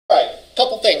Alright,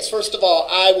 couple things. First of all,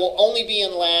 I will only be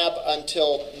in lab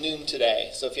until noon today.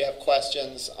 So if you have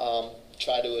questions,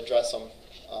 try to address them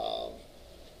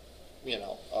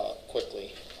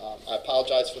quickly. I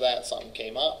apologize for that. Something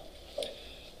came up.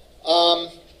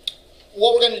 What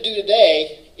we're going to do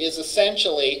today is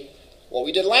essentially what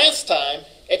we did last time,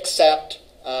 except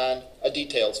on a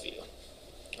details view.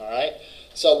 Alright,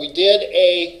 so we did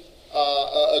a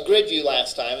grid view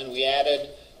last time, and we added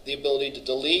the ability to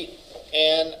delete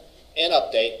and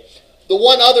update. The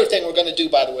one other thing we're going to do,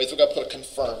 by the way, is we're going to put a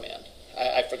confirm in.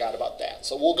 I forgot about that.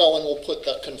 So we'll go and we'll put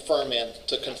the confirm in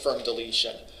to confirm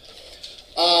deletion.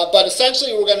 But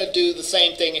essentially we're going to do the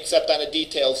same thing except on a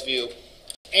details view.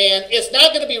 And it's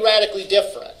not going to be radically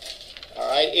different.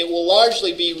 Alright, it will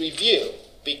largely be review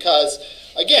because,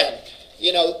 again,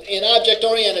 in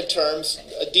object-oriented terms,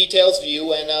 a details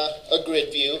view and a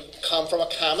grid view come from a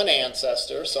common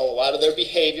ancestor, so a lot of their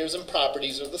behaviors and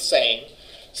properties are the same.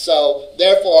 So,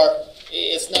 therefore,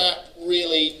 it's not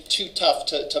really too tough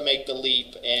to make the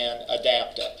leap and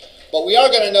adapt it. But we are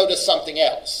going to notice something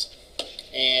else.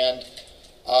 And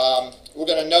we're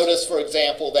going to notice, for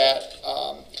example, that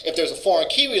if there's a foreign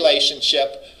key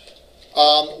relationship,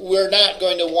 we're not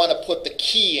going to want to put the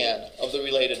key in of the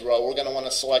related row. We're going to want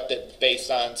to select it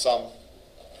based on some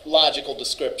logical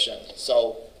description.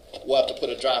 So we'll have to put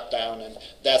a drop down, and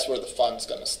that's where the fun's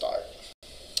going to start.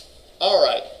 All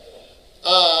right.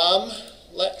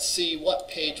 Let's see what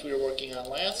page we were working on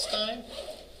last time.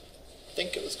 I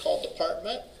think it was called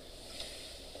Department.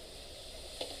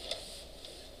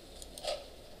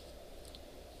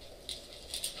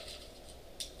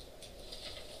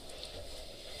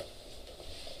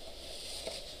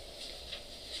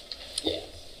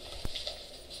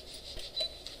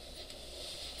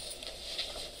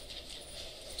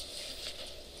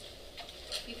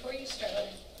 Before you start on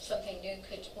something new,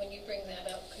 when you bring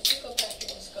that up, could you go back and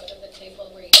just go to the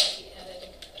table where you have the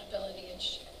editing ability and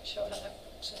show how that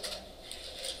works in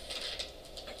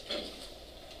there?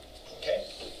 Okay.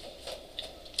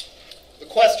 The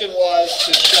question was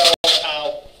to show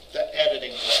how the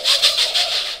editing works.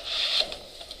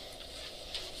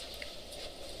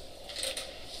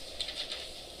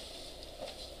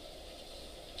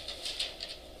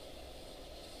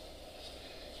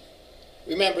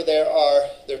 Remember,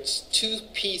 there's two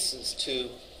pieces to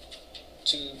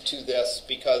this,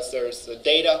 because there's the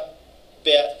data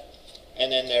bit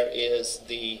and then there is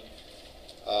the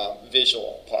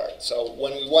visual part. So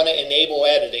when we want to enable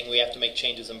editing, we have to make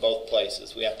changes in both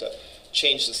places. We have to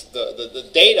change the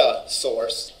data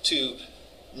source to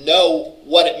know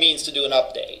what it means to do an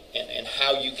update and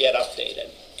how you get updated.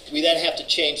 We then have to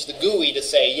change the GUI to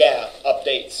say, yeah,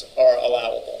 updates are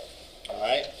allowable. All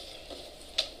right.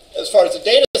 As far as the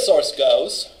data source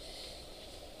goes,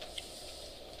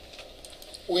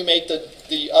 we make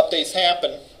the updates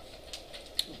happen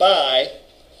by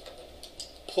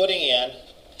putting in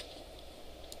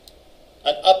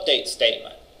an update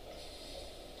statement.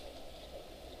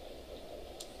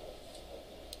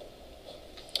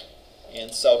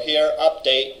 And so here,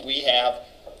 update, we have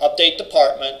update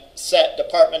department, set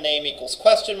department name equals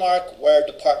question mark, where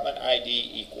department ID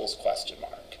equals question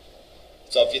mark.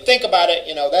 So if you think about it,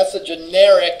 that's a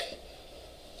generic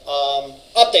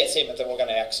update statement that we're going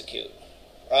to execute,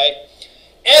 right?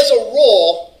 As a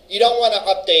rule, you don't want to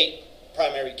update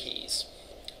primary keys.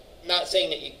 I'm not saying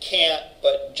that you can't,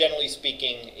 but generally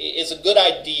speaking, it's a good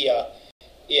idea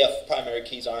if primary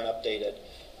keys aren't updated.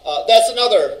 That's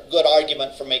another good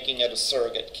argument for making it a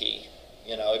surrogate key.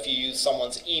 If you use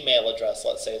someone's email address,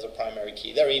 let's say, as a primary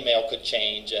key, their email could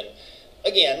change. And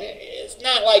again, it's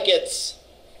not like it's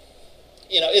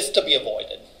to be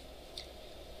avoided.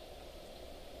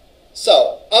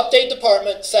 So, update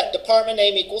department, set department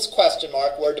name equals question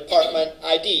mark, where department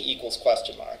ID equals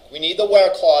question mark. We need the where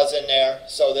clause in there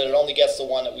so that it only gets the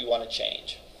one that we want to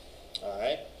change. All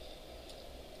right.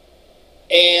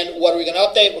 And what are we going to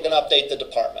update? We're going to update the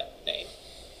department name.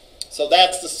 So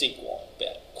that's the SQL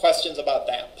bit. Questions about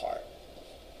that part?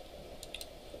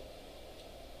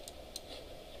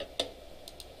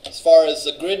 As far as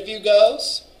the grid view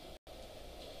goes,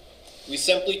 we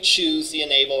simply choose the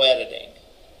enable editing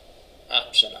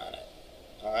option on it.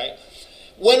 All right.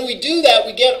 When we do that,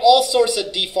 we get all sorts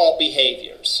of default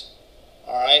behaviors.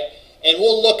 All right. And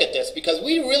we'll look at this because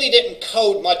we really didn't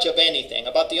code much of anything.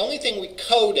 About the only thing we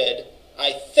coded,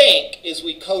 I think, is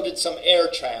we coded some air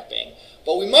trapping.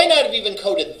 But we might not have even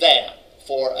coded that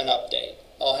for an update.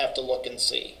 I'll have to look and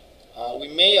see. We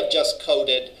may have just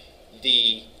coded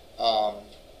the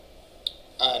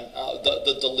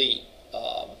delete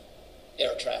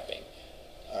air trapping.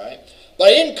 All right. But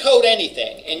I didn't code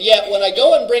anything. And yet, when I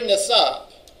go and bring this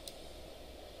up,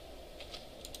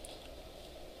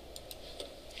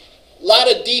 a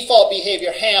lot of default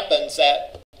behavior happens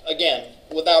that, again,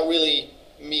 without really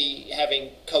me having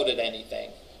coded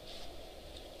anything.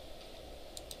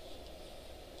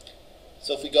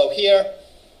 So if we go here,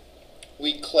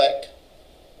 we click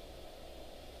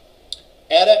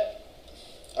Edit.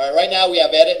 All right, right now we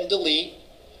have Edit and Delete.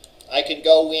 I can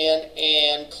go in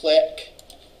and click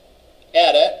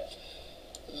Edit.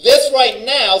 This right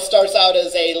now starts out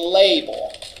as a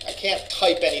label. I can't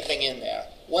type anything in there.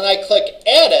 When I click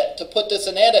Edit, to put this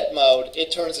in edit mode,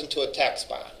 it turns into a text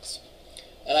box.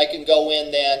 And I can go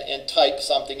in then and type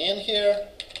something in here.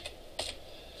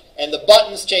 And the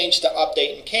buttons change to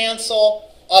update and cancel.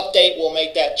 Update will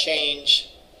make that change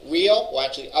real. We'll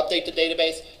actually update the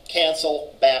database.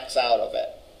 Cancel backs out of it.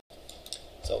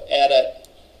 So edit.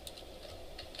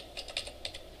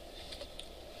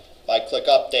 If I click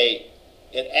update,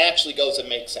 it actually goes and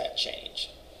makes that change.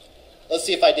 Let's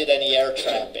see if I did any error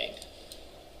trapping.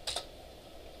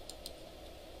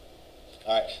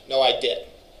 All right, no, I didn't.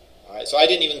 All right, so I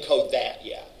didn't even code that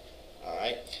yet. All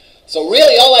right, so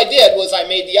really all I did was I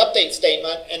made the update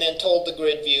statement and then told the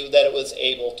grid view that it was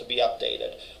able to be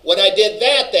updated. When I did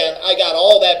that, then I got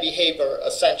all that behavior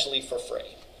essentially for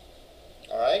free.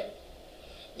 All right.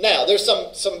 Now there's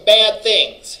some bad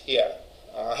things here.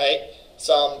 All right,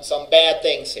 some bad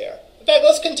things here. In fact,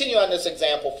 let's continue on this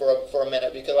example for a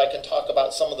minute because I can talk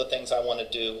about some of the things I want to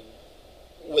do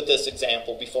with this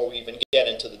example before we even get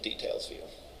into the details view.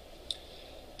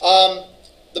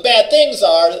 The bad things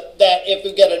are that if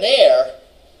we get an error,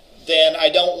 then I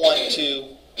don't want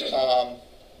to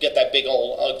get that big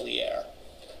old ugly error.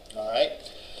 All right.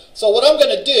 So what I'm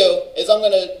going to do is I'm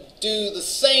going to do the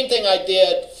same thing I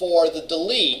did for the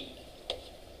delete.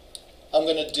 I'm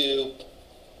going to do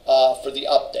for the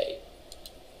update.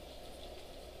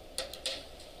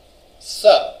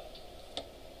 So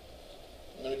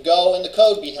I'm going to go in the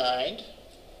code behind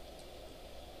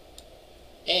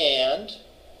and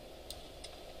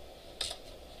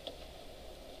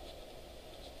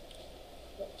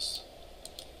whoops.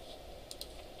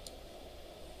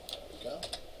 There we go.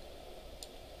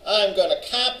 I'm going to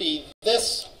copy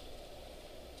this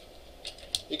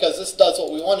because this does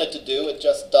what we want it to do. It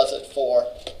just does it for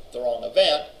the wrong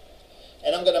event.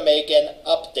 And I'm going to make an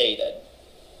updated.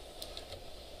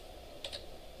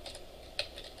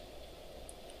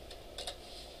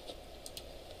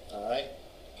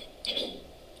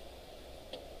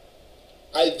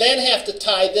 I then have to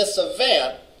tie this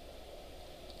event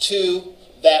to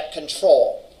that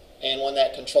control, and when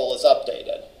that control is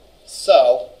updated.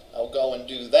 So I'll go and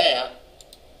do that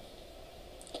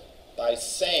by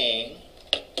saying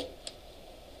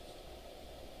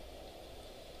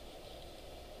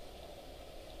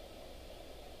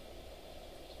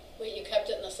wait, you kept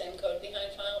it in the same code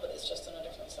behind file, but it's just in a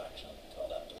different section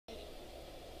called update?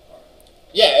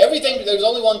 Yeah, everything, there's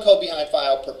only one code behind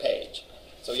file per page.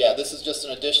 So yeah, this is just an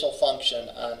additional function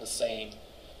on the same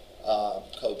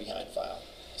code behind file.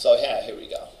 So yeah, here we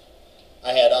go.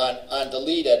 I had on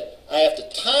deleted. I have to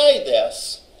tie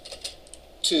this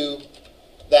to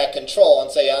that control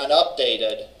and say on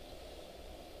updated.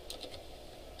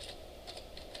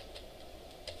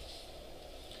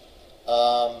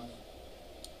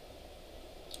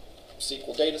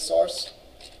 SQL data source.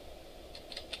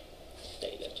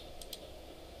 Dated.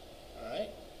 All right.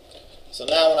 So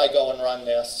now when I go and run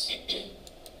this,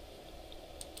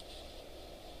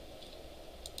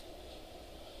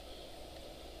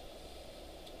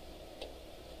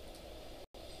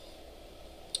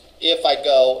 if I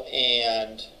go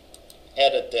and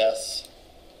edit this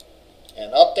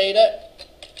and update it,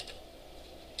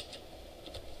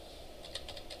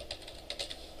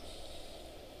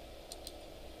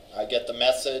 I get the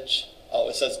message. Oh,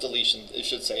 it says deletion. It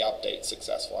should say update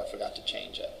successful. I forgot to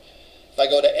change it. If I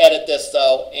go to edit this,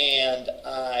 though, and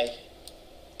I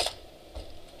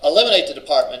eliminate the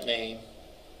department name,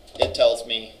 it tells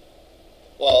me,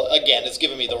 well, again, it's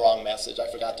giving me the wrong message. I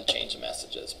forgot to change the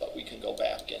messages, but we can go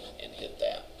back and hit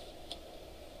that.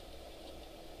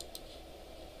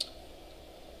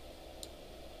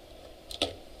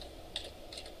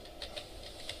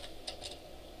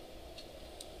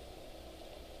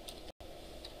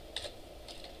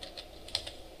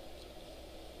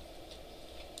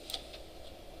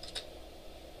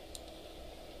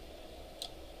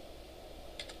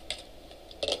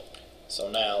 So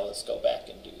now let's go back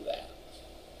and do that.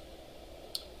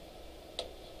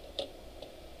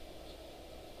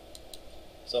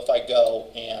 So if I go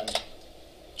and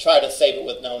try to save it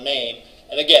with no name,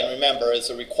 and again, remember, it's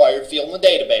a required field in the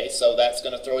database, so that's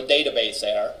going to throw a database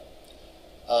error.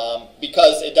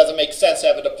 Because it doesn't make sense to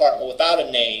have a department without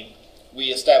a name, we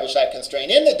establish that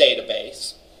constraint in the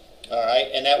database. All right,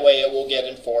 and that way it will get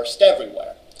enforced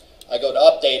everywhere. I go to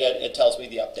update it, it tells me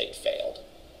the update failed.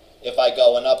 If I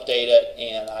go and update it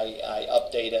and I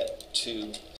update it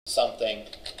to something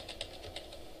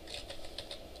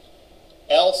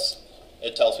else,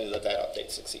 it tells me that that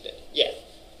update succeeded. Yeah.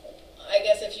 I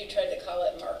guess if you tried to call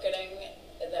it marketing,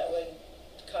 that would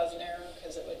cause an error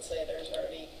because it would say there's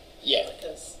already. Yeah.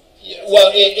 Because.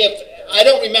 Well, if I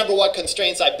don't remember what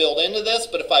constraints I build into this,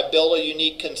 but if I build a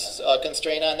unique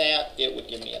constraint on that, it would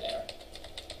give me an error.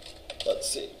 Let's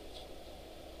see.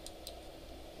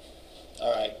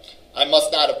 All right. I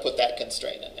must not have put that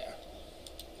constraint in there.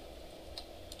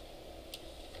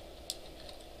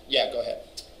 Yeah, go ahead.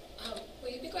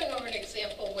 Will you be going over an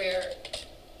example where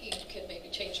you could maybe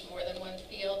change more than one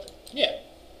field? Yeah.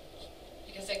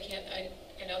 Because I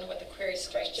don't know what the query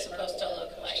script is supposed to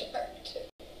look like.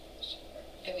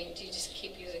 I mean, do you just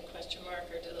keep using question mark,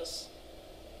 or do those?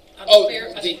 The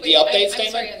update statement?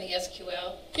 I'm sorry, on the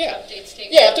SQL update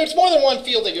statement. Yeah, if there's more than one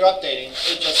field that you're updating,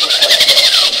 it just looks like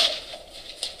this.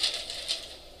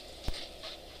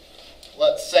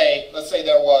 Let's say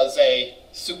there was a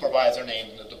supervisor name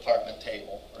in the department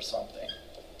table or something.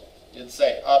 You'd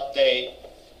say update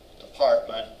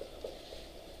department.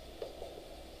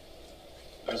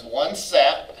 There's one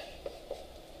set.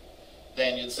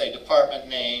 Then you'd say department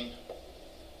name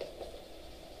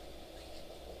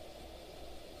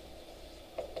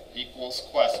equals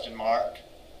question mark,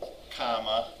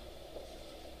 comma,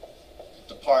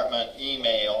 department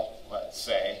email, let's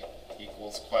say,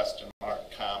 equals question mark,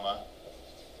 comma,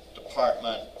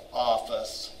 department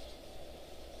office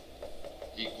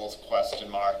equals question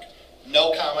mark,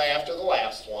 no comma after the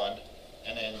last one,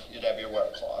 and then you'd have your where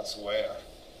clause where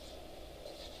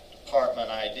department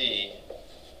ID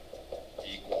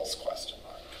equals question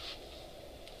mark.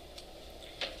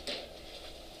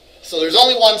 So there's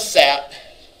only one set,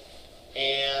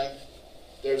 and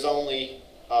there's only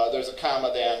there's a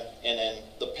comma then, and then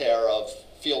the pair of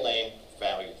field name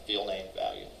value, field name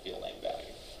value, field name value.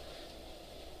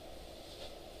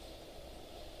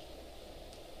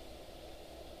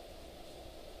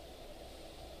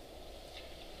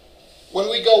 When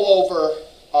we go over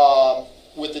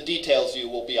with the details view,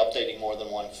 we'll be updating more than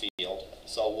one field.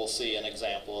 So we'll see an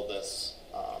example of this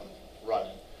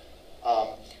running.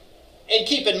 And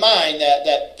keep in mind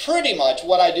that pretty much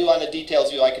what I do on a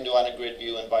details view, I can do on a grid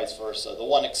view and vice versa. The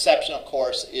one exception, of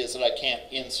course, is that I can't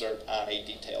insert on a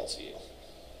details view.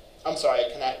 I'm sorry, I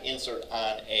cannot insert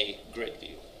on a grid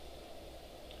view.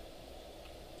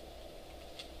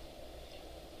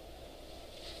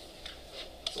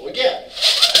 So again,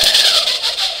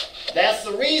 that's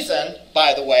the reason,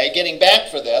 by the way, getting back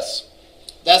for this,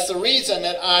 that's the reason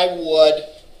that I would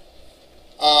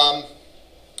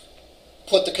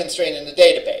put the constraint in the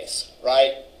database,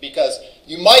 right? Because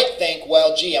you might think,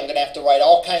 well, gee, I'm going to have to write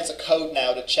all kinds of code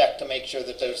now to check to make sure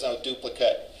that there's no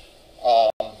duplicate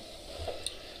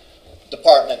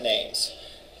department names.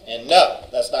 And no,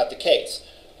 that's not the case.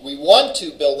 We want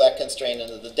to build that constraint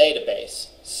into the database.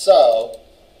 So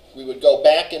we would go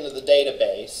back into the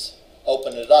database,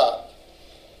 open it up,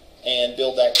 and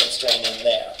build that constraint in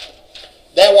there.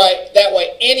 That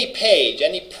way, any page,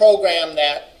 any program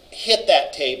that hit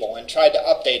that table and tried to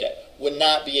update it would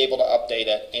not be able to update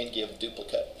it and give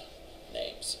duplicate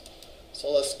names. So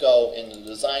let's go in the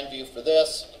design view for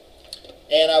this.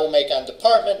 And I will make on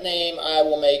department name, I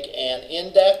will make an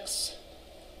index.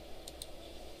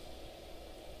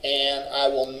 And I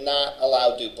will not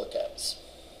allow duplicates.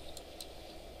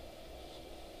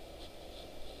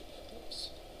 Oops.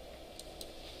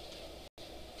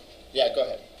 Yeah, go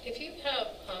ahead. If you have,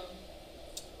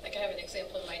 like I have an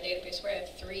example in my database where I have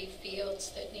 3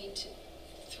 fields that need to,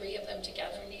 3 of them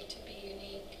together need to be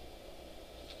unique,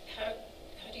 how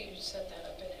do you set that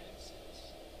up in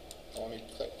Access? Let me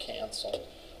click cancel.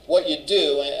 What you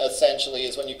do essentially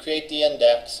is when you create the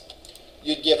index,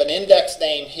 you'd give an index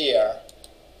name here,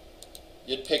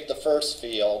 you'd pick the first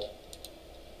field,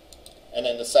 and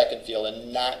then the second field,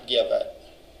 and not give it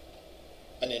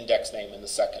an index name in the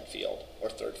second field or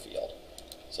third field.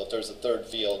 So if there's a third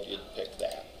field, you'd pick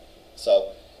that.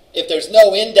 So if there's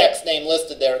no index name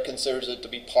listed there, it considers it to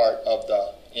be part of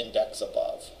the index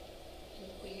above.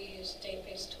 Will you use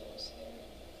database tools here?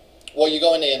 Well, you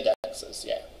go into indexes,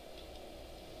 yeah.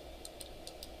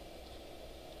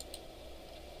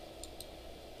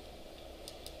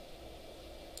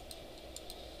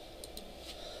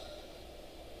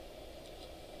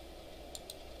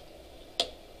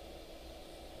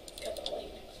 Got the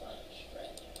lightning flash, right?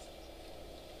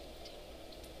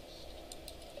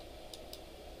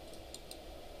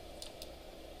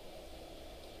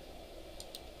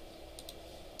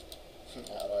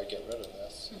 How do I get rid of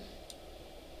this?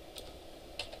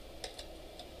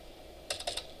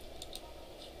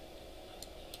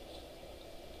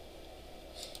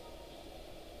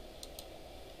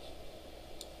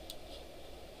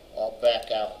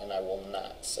 out, and I will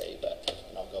not save it.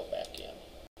 And I'll go back in.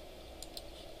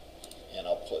 And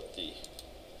I'll put the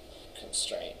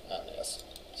constraint on this.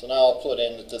 So now I'll put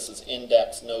in that this is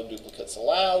index, no duplicates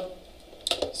allowed.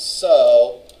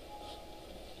 So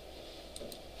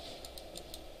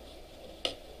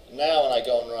now when I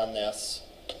go and run this,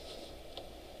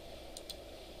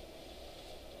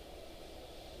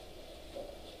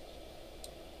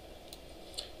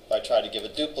 if I try to give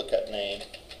a duplicate name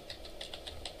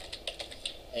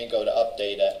and go to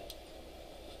update it,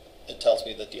 it tells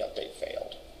me that the update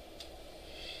failed.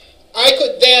 I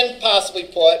could then possibly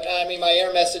put, I mean, my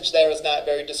error message there is not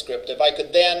very descriptive. I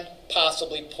could then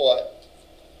possibly put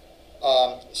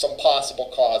some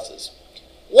possible causes.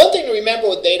 One thing to remember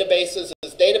with databases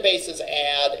is databases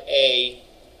add a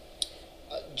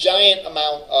giant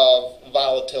amount of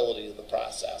volatility to the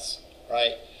process,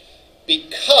 right?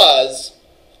 Because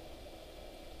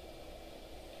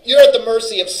you're at the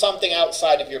mercy of something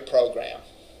outside of your program.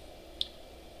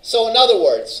 So in other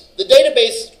words, the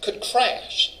database could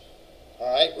crash,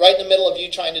 all right in the middle of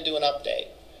you trying to do an update.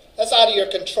 That's out of your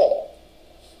control.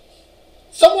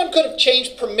 Someone could have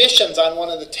changed permissions on one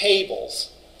of the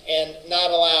tables and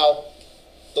not allow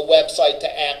the website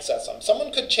to access them.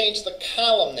 Someone could change the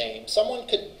column name. Someone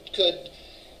could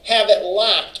have it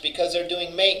locked because they're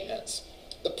doing maintenance.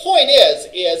 The point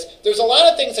is there's a lot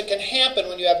of things that can happen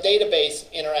when you have database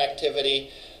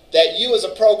interactivity that you as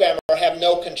a programmer have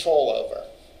no control over.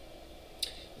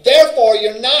 Therefore,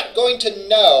 you're not going to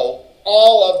know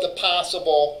all of the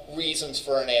possible reasons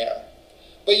for an error.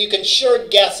 But you can sure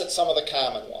guess at some of the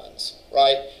common ones,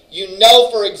 right? You know,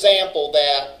 for example,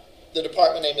 that the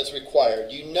department name is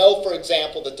required. You know, for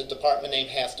example, that the department name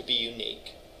has to be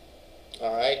unique,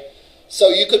 all right? So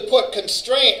you could put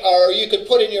constraint, or you could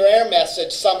put in your error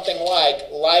message something like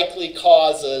likely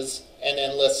causes and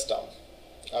then list them,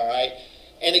 all right?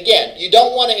 And again, you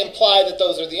don't want to imply that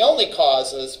those are the only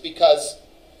causes because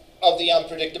of the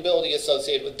unpredictability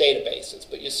associated with databases,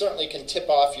 but you certainly can tip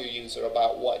off your user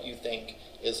about what you think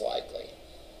is likely.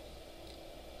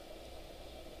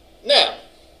 Now,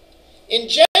 in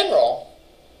general,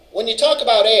 when you talk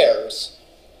about errors,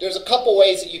 there's a couple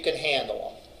ways that you can handle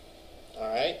them, all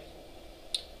right?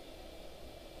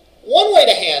 One way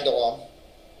to handle them,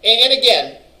 and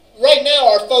again, right now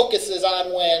our focus is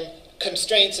on when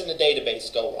constraints in the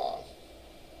database go wrong,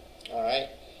 all right?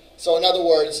 So in other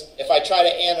words, if I try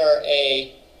to enter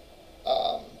a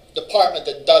department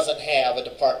that doesn't have a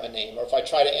department name, or if I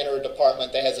try to enter a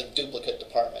department that has a duplicate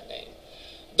department name,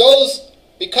 those,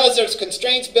 because there's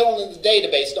constraints built into the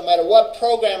database, no matter what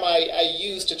program I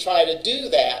use to try to do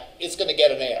that, it's going to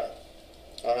get an error,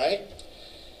 all right?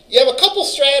 You have a couple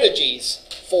strategies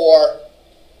for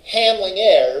handling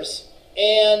errors,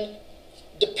 and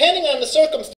depending on the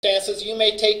circumstances, you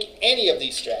may take any of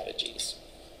these strategies,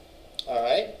 all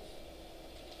right?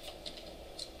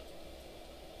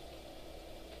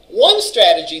 One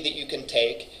strategy that you can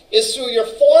take is through your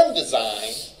form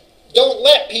design. Don't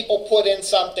let people put in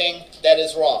something that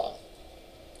is wrong.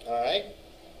 All right?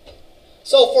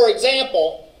 So, for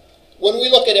example, when we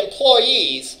look at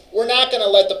employees, we're not going to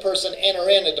let the person enter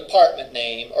in a department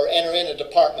name or enter in a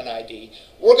department ID.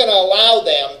 We're going to allow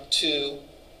them to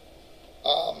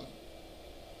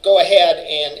go ahead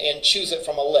and choose it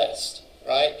from a list,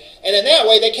 right? And in that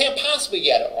way, they can't possibly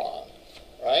get it wrong,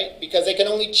 right? Because they can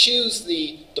only choose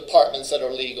the departments that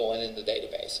are legal and in the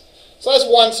database. So that's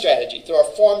one strategy. Through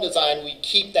our form design, we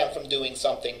keep them from doing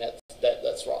something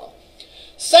that's wrong.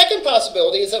 Second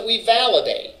possibility is that we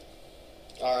validate.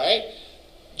 All right?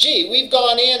 Gee, we've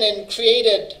gone in and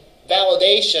created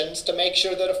validations to make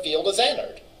sure that a field is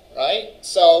entered, right?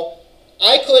 So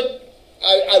I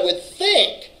would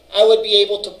think I would be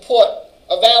able to put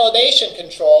a validation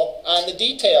control on the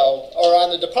detail or on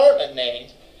the department name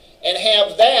and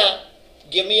have that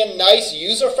give me a nice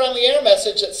user-friendly error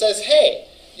message that says, hey,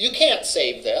 you can't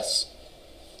save this.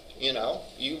 You know,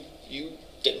 you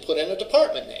didn't put in a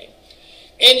department name.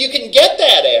 And you can get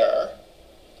that error,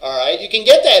 all right? You can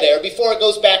get that error before it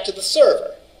goes back to the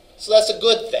server. So that's a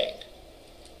good thing,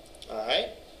 all right?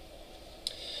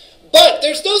 But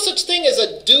there's no such thing as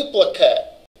a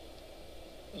duplicate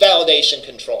validation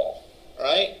control, all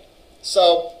right?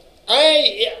 So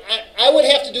I would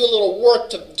have to do a little work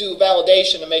to do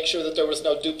validation to make sure that there was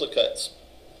no duplicates.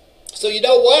 So you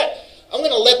know what? I'm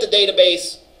going to let the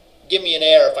database give me an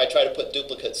error if I try to put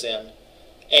duplicates in,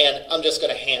 and I'm just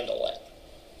going to handle it.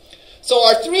 So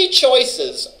our three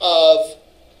choices of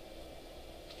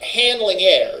handling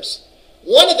errors,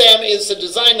 one of them is to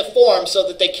design the form so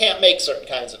that they can't make certain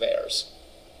kinds of errors.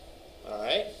 All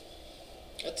right?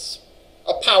 That's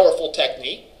a powerful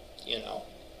technique, you know.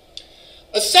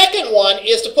 A second one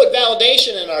is to put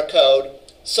validation in our code.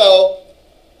 So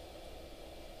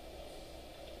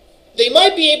they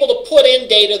might be able to put in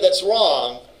data that's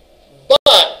wrong,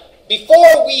 but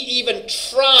before we even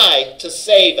try to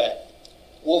save it,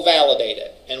 we'll validate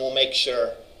it and we'll make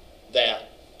sure that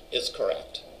is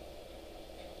correct.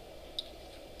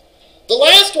 The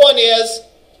last one is,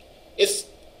 it's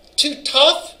too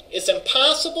tough, it's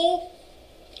impossible.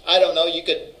 I don't know, you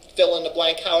could fill in the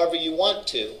blank however you want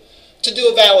to do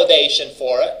a validation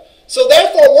for it. So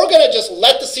therefore, we're going to just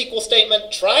let the SQL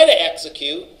statement try to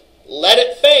execute, let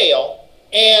it fail,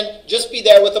 and just be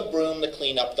there with a broom to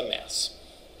clean up the mess.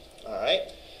 All right?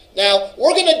 Now,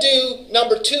 we're going to do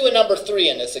number 2 and number 3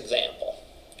 in this example.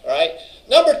 All right?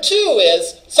 Number 2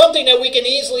 is something that we can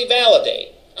easily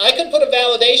validate. I can put a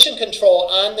validation control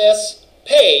on this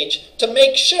page to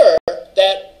make sure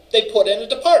that they put in a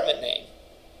department name.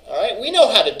 All right? We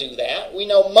know how to do that. We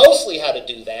know mostly how to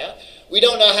do that. We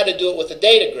don't know how to do it with a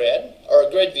data grid, or a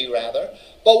grid view rather,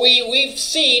 but we've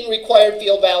seen required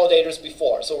field validators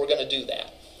before, so we're going to do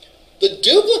that. The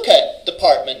duplicate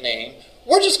department name,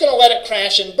 we're just going to let it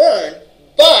crash and burn,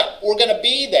 but we're going to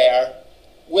be there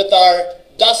with our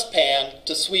dustpan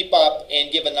to sweep up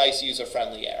and give a nice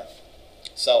user-friendly air.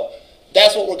 So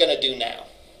that's what we're going to do now.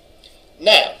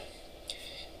 Now,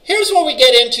 here's where we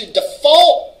get into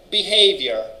default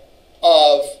behavior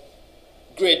of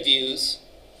grid views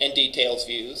and details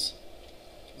views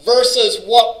versus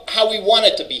how we want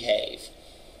it to behave.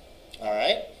 All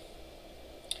right?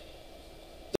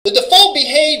 The default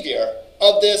behavior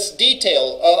of this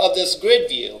this grid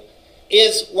view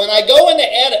is when I go into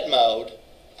edit mode,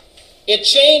 it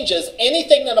changes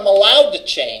anything that I'm allowed to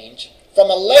change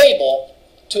from a label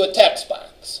to a text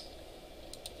box.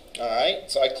 All right?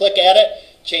 So I click edit,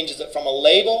 changes it from a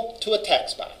label to a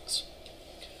text box.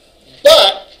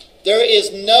 But there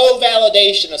is no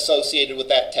validation associated with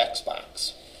that text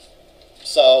box.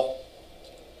 So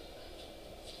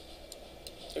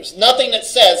there's nothing that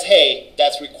says, hey,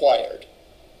 that's required.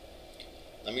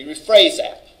 Let me rephrase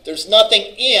that. There's nothing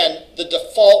in the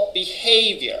default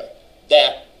behavior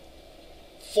that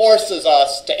forces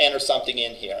us to enter something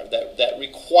in here, that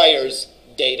requires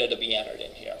data to be entered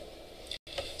in here.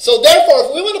 So therefore,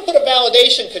 if we want to put a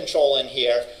validation control in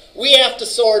here, we have to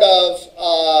sort of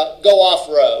go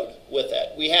off-road with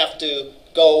it. We have to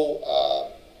go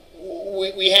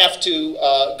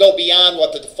go beyond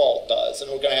what the default does,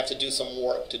 and we're going to have to do some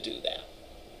work to do that.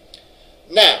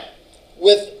 Now,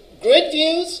 with grid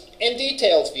views and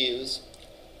details views,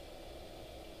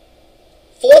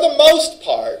 for the most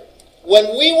part,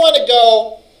 when we want to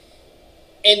go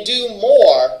and do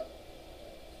more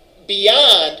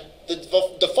beyond the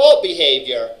default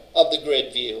behavior of the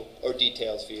grid view or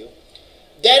details view,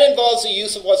 that involves the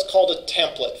use of what's called a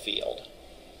template field.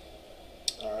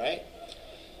 All right?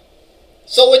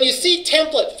 So when you see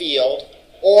template field,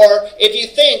 or if you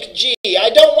think, gee, I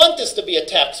don't want this to be a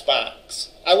text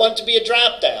box, I want it to be a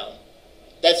drop-down,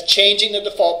 that's changing the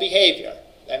default behavior.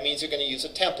 That means you're going to use a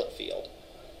template field.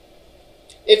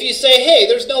 If you say, hey,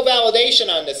 there's no validation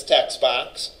on this text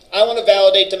box, I want to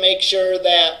validate to make sure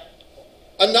that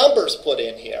a number's put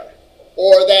in here,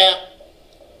 or that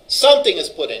something is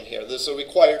put in here, this is a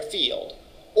required field,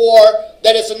 or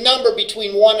that it's a number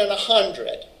between 1 and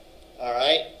 100, all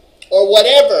right? Or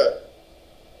whatever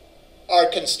our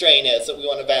constraint is that we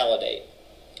want to validate.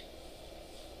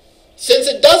 Since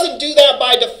it doesn't do that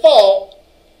by default,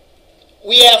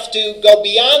 we have to go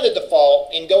beyond the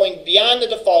default, and going beyond the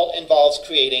default involves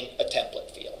creating a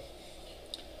template field.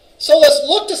 So let's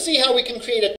look to see how we can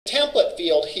create a template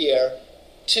field here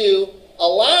to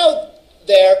allow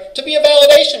there to be a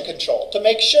validation control, to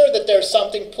make sure that there's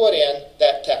something put in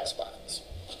that text box.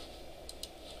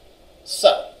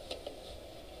 So,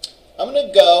 I'm going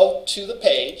to go to the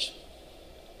page,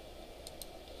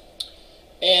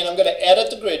 and I'm going to edit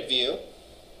the grid view.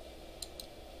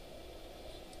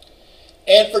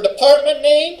 And for department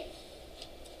name,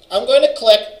 I'm going to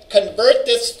click Convert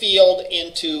this field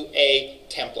into a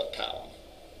template column.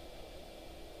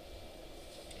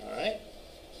 All right?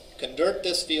 Convert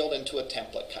this field into a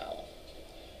template column.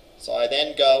 So I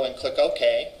then go and click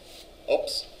OK.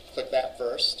 Oops, click that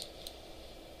first.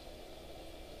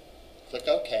 Click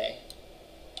OK.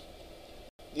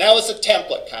 Now it's a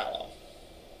template column.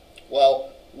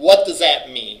 Well, what does that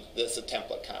mean, this is a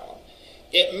template column?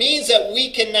 It means that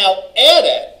we can now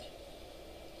edit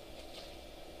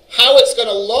how it's going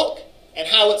to look and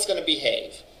how it's going to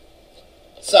behave.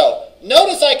 So,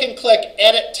 notice I can click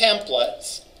Edit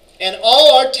Templates, and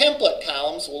all our template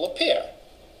columns will appear.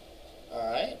 All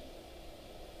right?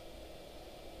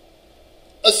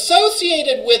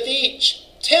 Associated with each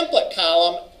template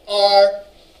column are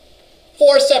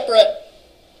 4 separate,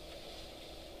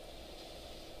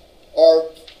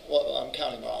 or, well, I'm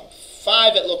counting wrong,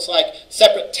 5 it looks like,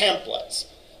 separate templates.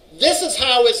 This is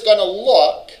how it's going to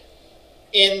look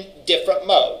in different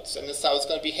modes, and this is how it's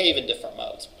going to behave in different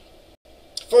modes.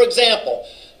 For example,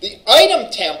 the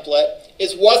item template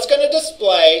is what's going to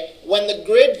display when the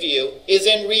grid view is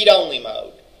in read-only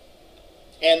mode.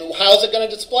 And how's it going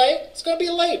to display? It's going to be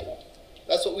a label.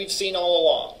 That's what we've seen all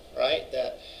along, right?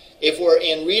 That if we're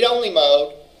in read-only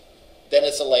mode, then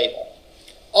it's a label.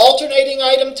 Alternating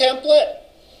item template,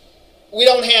 we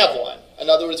don't have one. In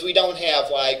other words, we don't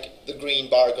have like the green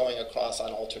bar going across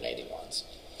on alternating ones.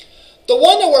 The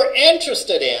one that we're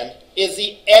interested in is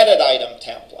the edit item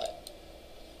template.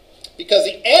 Because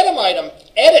the edit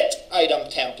item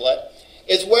template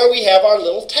is where we have our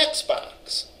little text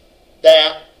box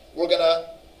that we're going to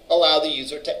allow the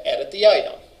user to edit the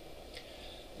item.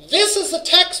 This is the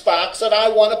text box that I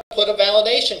want to put a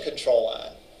validation control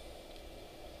on.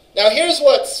 Now here's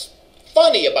what's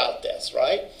funny about this,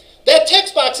 right? That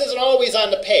text box isn't always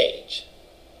on the page,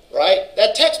 right?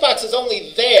 That text box is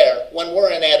only there when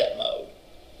we're in edit mode.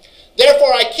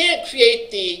 Therefore, I can't create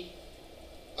the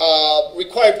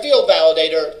required field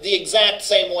validator the exact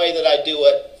same way that I do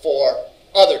it for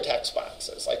other text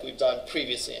boxes, like we've done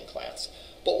previously in class.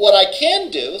 But what I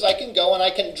can do is I can go and I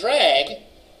can drag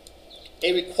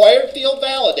a required field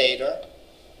validator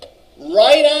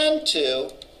right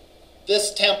onto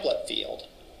this template field.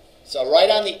 So right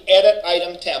on the edit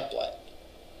item template.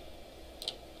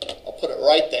 I'll put it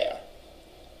right there.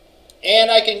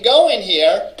 And I can go in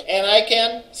here and I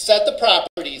can set the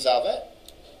properties of it.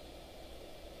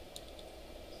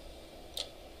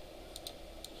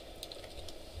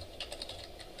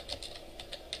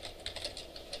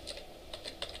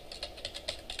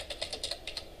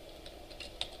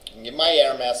 And give my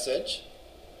error message.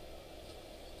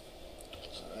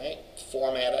 All right,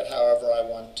 format it however I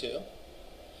want to.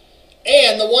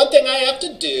 And the one thing I have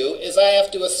to do is I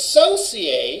have to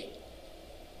associate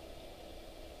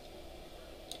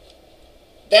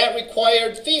that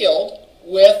required field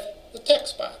with the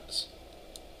text box.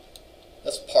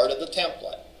 That's part of the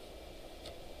template.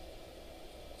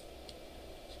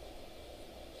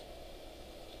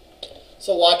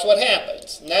 So watch what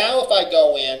happens. Now if I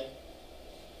go in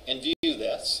and view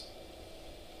this,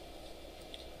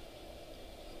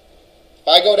 if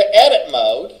I go to edit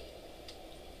mode,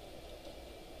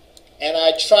 and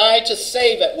I try to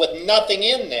save it with nothing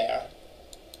in there,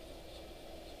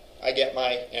 I get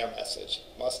my error message.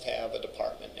 Must have a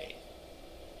department name.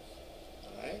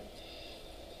 All right.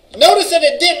 Notice that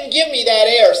it didn't give me that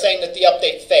error saying that the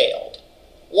update failed.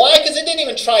 Why? Because it didn't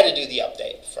even try to do the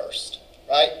update first.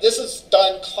 Right? This is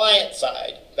done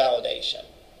client-side validation.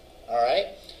 All right.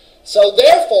 So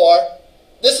therefore,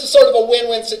 this is sort of a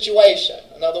win-win situation.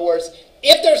 In other words,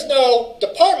 if there's no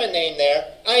department name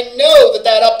there, I know that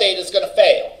that update is going to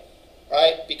fail,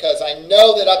 right? Because I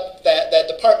know that that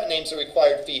department name is a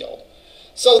required field.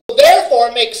 So therefore,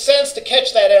 it makes sense to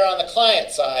catch that error on the client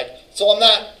side, so I'm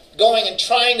not going and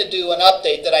trying to do an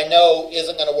update that I know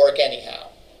isn't going to work anyhow.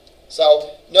 So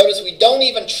notice we don't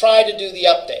even try to do the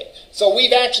update. So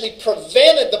we've actually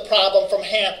prevented the problem from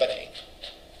happening,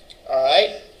 all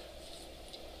right?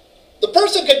 The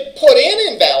person could put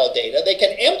in invalidator. They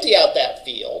can empty out that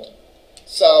field.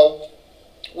 So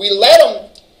we let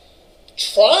them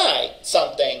try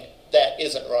something that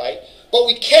isn't right, but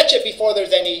we catch it before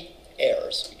there's any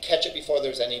errors. We catch it before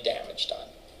there's any damage done.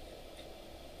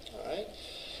 All right?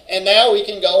 And now we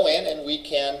can go in and we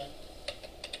can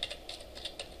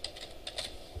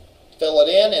fill it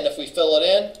in, and if we fill it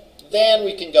in, then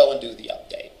we can go and do the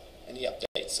update, and the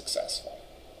update's successful.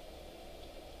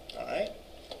 All right?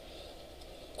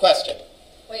 Question?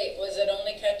 Wait, was it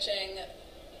only catching?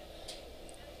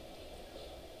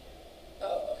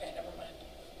 Oh, okay, never mind.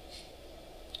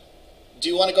 Do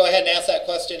you want to go ahead and ask that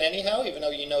question anyhow, even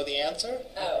though you know the answer?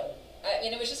 Oh, I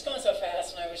mean, it was just going so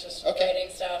fast, and I was just writing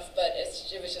stuff, but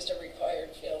it was just a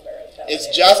required field validator. It's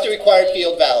just a required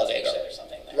field validator. To make sure there's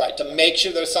something there. Right, to make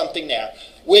sure there's something there.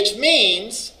 Which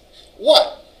means,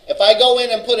 what? If I go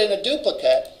in and put in a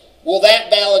duplicate, will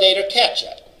that validator catch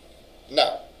it?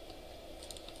 No.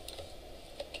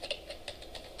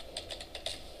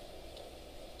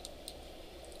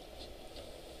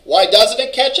 Why doesn't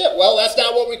it catch it? Well, that's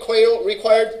not what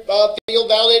required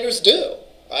field validators do,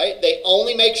 right? They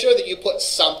only make sure that you put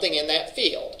something in that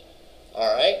field,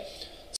 all right?